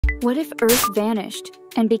What if Earth vanished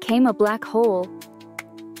and became a black hole?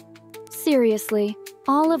 Seriously,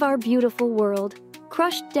 all of our beautiful world,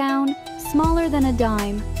 crushed down, smaller than a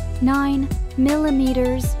dime, 9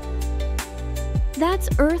 millimeters. That's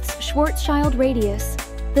Earth's Schwarzschild radius,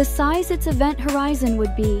 the size its event horizon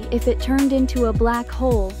would be if it turned into a black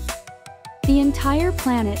hole. The entire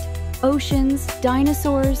planet, oceans,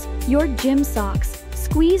 dinosaurs, your gym socks,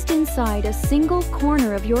 squeezed inside a single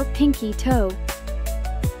corner of your pinky toe.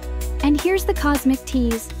 And here's the cosmic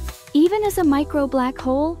tease. Even as a micro black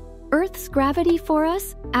hole, Earth's gravity for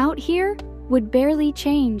us, out here, would barely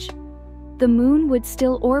change. The moon would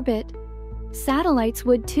still orbit. Satellites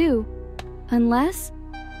would too. Unless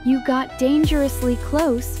you got dangerously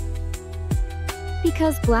close.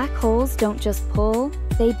 Because black holes don't just pull,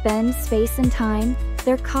 they bend space and time.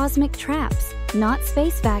 They're cosmic traps, not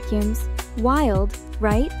space vacuums. Wild,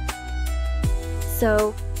 right?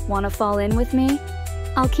 So, wanna fall in with me?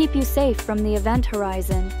 I'll keep you safe from the event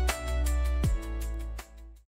horizon.